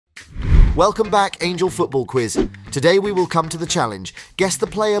Welcome back, Angel Football Quiz. Today we will come to the challenge. Guess the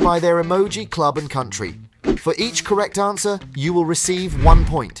player by their emoji, club and country. For each correct answer, you will receive 1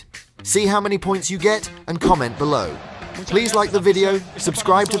 point. See how many points you get and comment below. Please like the video,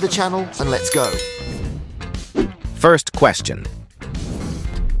 subscribe to the channel, and let's go. First question.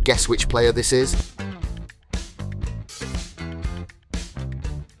 Guess which player this is?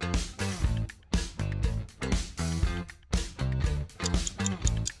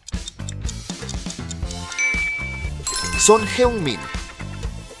 Son Heung-min.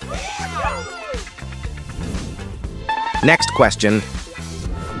 Next question.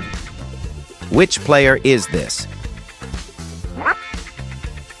 Which player is this?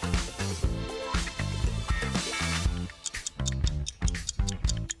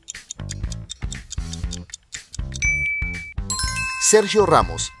 Sergio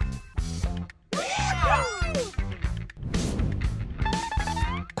Ramos.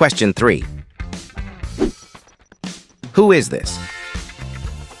 Question 3. Who is this?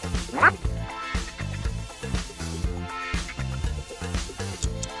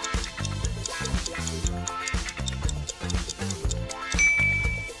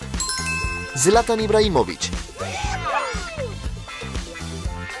 Zlatan Ibrahimovic.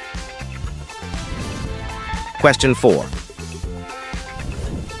 Question 4.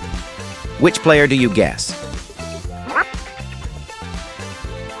 Which player do you guess?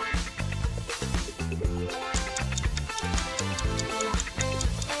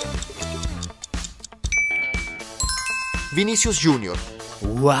 Vinicius Junior.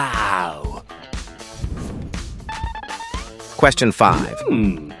 Wow! Question 5.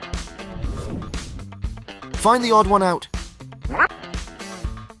 Find the odd one out.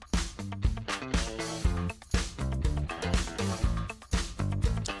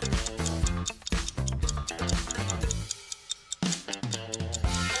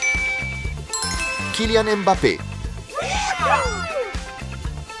 Kylian Mbappé.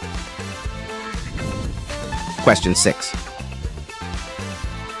 Question 6.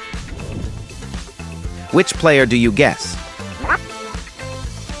 Which player do you guess?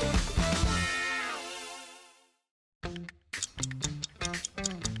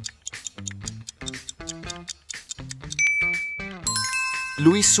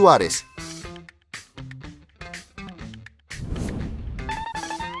 Luis Suarez.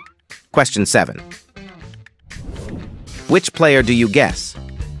 Question 7. Which player do you guess?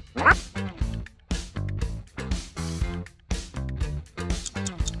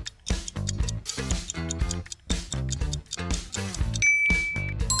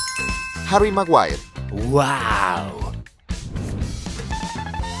 Harry Maguire. Wow!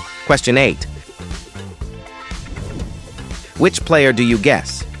 Question 8. Which player do you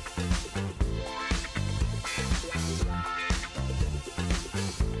guess?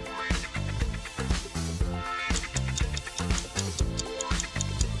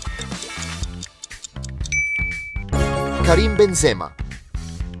 Karim Benzema.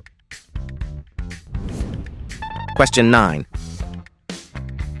 Question 9.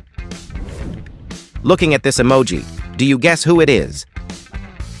 Looking at this emoji, do you guess who it is?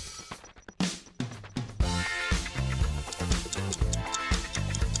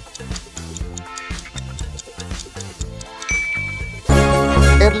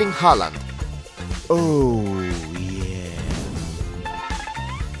 Erling Haaland. Oh, yeah.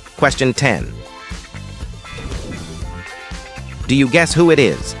 Question 10. Do you guess who it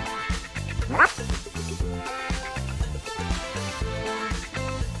is?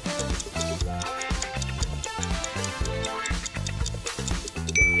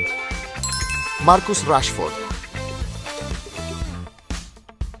 Marcus Rashford.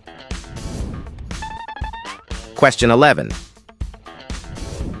 Question 11.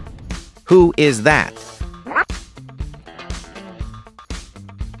 Who is that?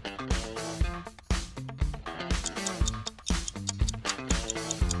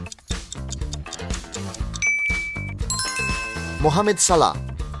 Mohamed Salah.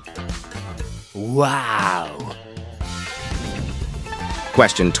 Wow!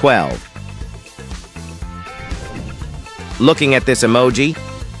 Question 12. Looking at this emoji,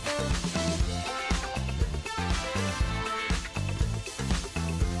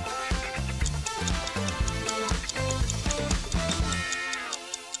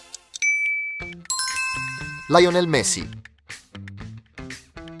 Lionel Messi.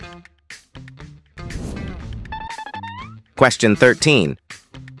 Question 13.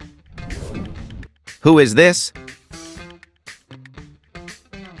 Who is this?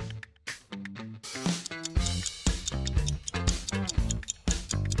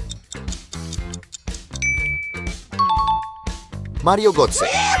 Mario Götze.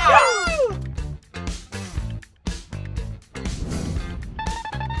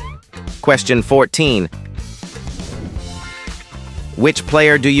 Question 14. Which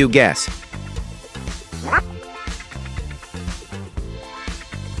player do you guess?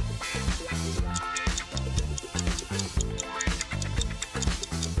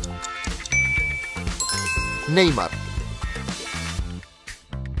 Neymar.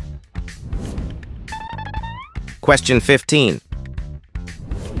 Question 15.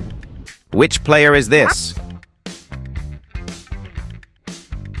 Which player is this?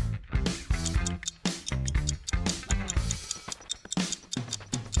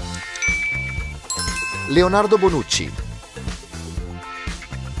 Leonardo Bonucci.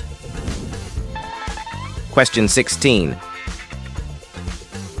 Question 16.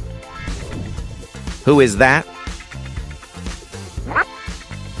 Who is that?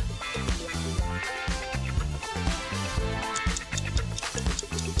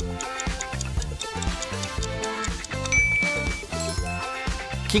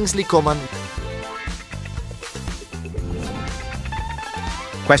 Kingsley Coman.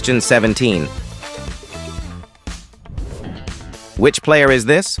 Question 17. Which player is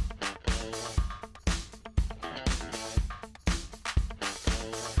this?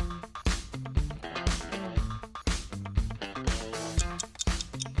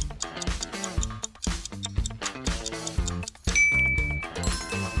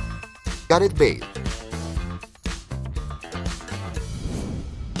 Gareth Bale.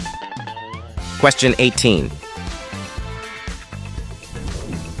 Question 18.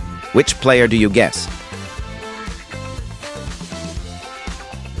 Which player do you guess?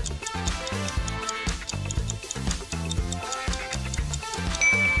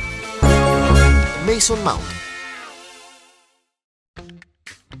 Mason Mount.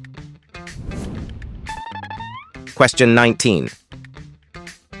 Question 19.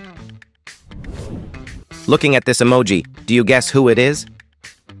 Looking at this emoji, do you guess who it is?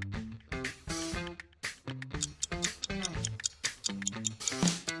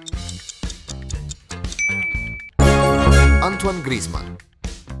 Antoine Griezmann.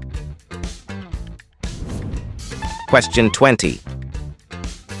 Question 20.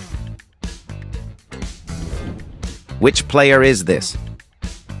 Which player is this?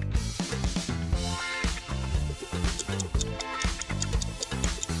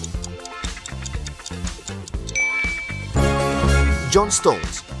 John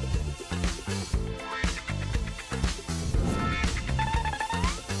Stones.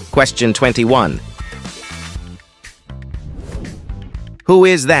 Question 21. Who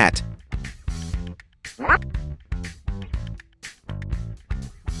is that?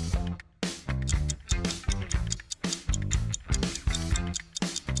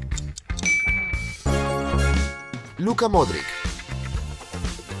 Luka Modric.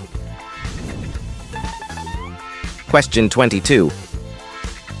 Question 22.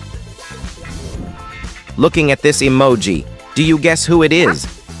 Looking at this emoji, do you guess who it is?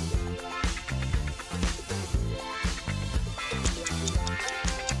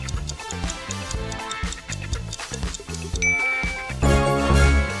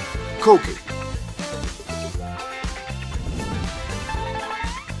 Koke.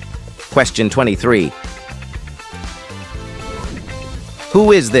 Question 23.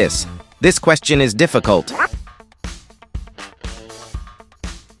 Who is this? This question is difficult.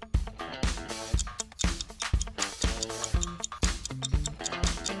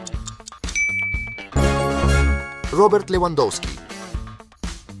 Robert Lewandowski.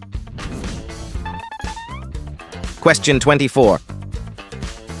 Question 24.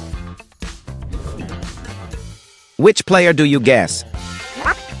 Which player do you guess?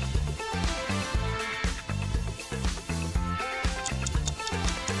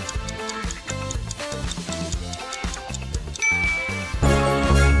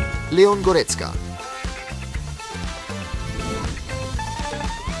 Leon Goretzka.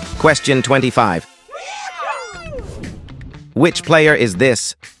 Question 25. Which player is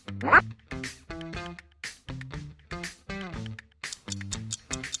this?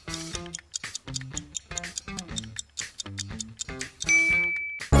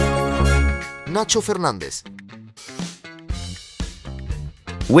 Nacho Fernandez.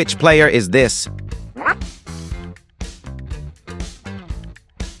 Which player is this?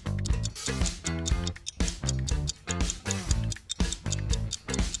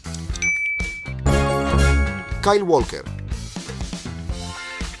 Kyle Walker.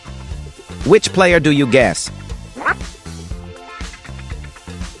 Which player do you guess?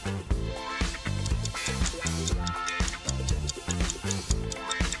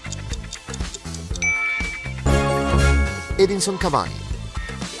 Edinson Cavani.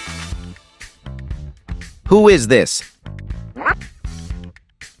 Who is this?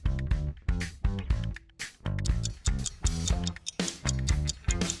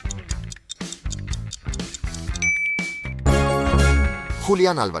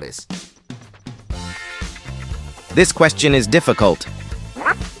 Julian Alvarez. This question is difficult.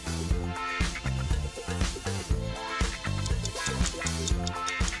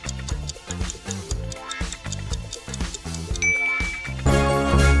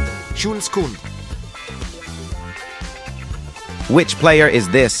 Jules Kound. Which player is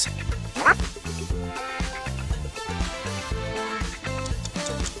this?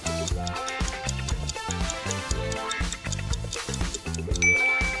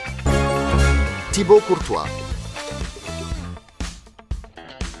 Thibaut Courtois.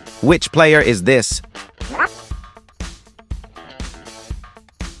 Which player is this?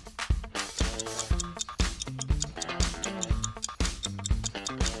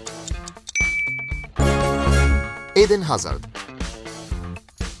 Eden Hazard.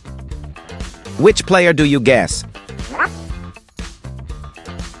 Which player do you guess?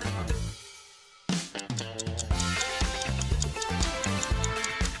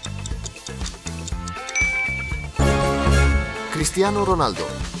 Cristiano Ronaldo.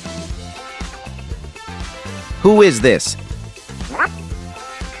 Who is this?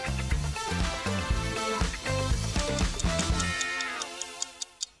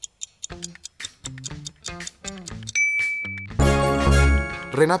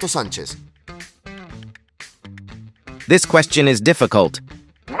 Renato Sanchez. This question is difficult.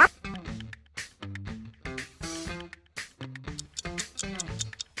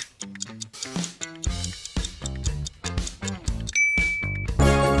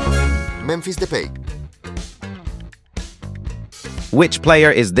 Memphis Depay. Which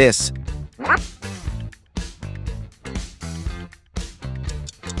player is this?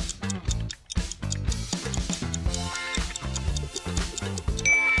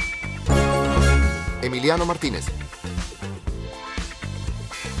 Emiliano Martinez.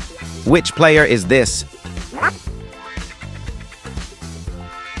 Which player is this?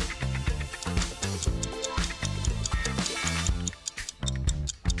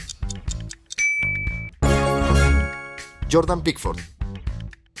 Jordan Pickford.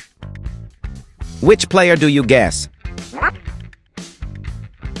 Which player do you guess?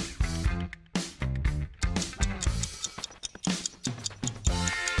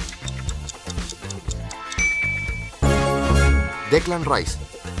 Declan Rice.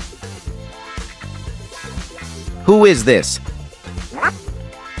 Who is this?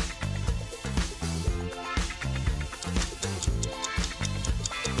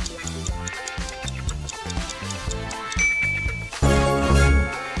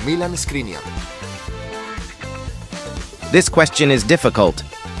 Milan Skriniar. This question is difficult.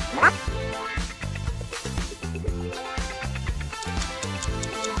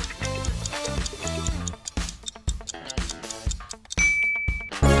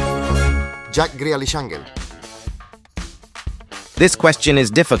 Jack Grealish-Angel. This question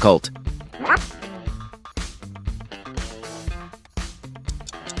is difficult.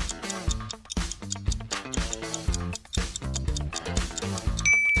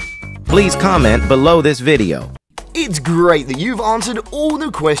 Please comment below this video. It's great that you've answered all the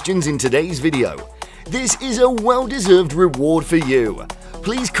questions in today's video. This is a well-deserved reward for you.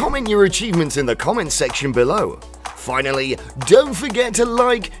 Please comment your achievements in the comments section below. Finally, don't forget to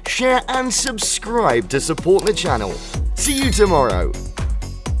like, share and subscribe to support the channel. See you tomorrow.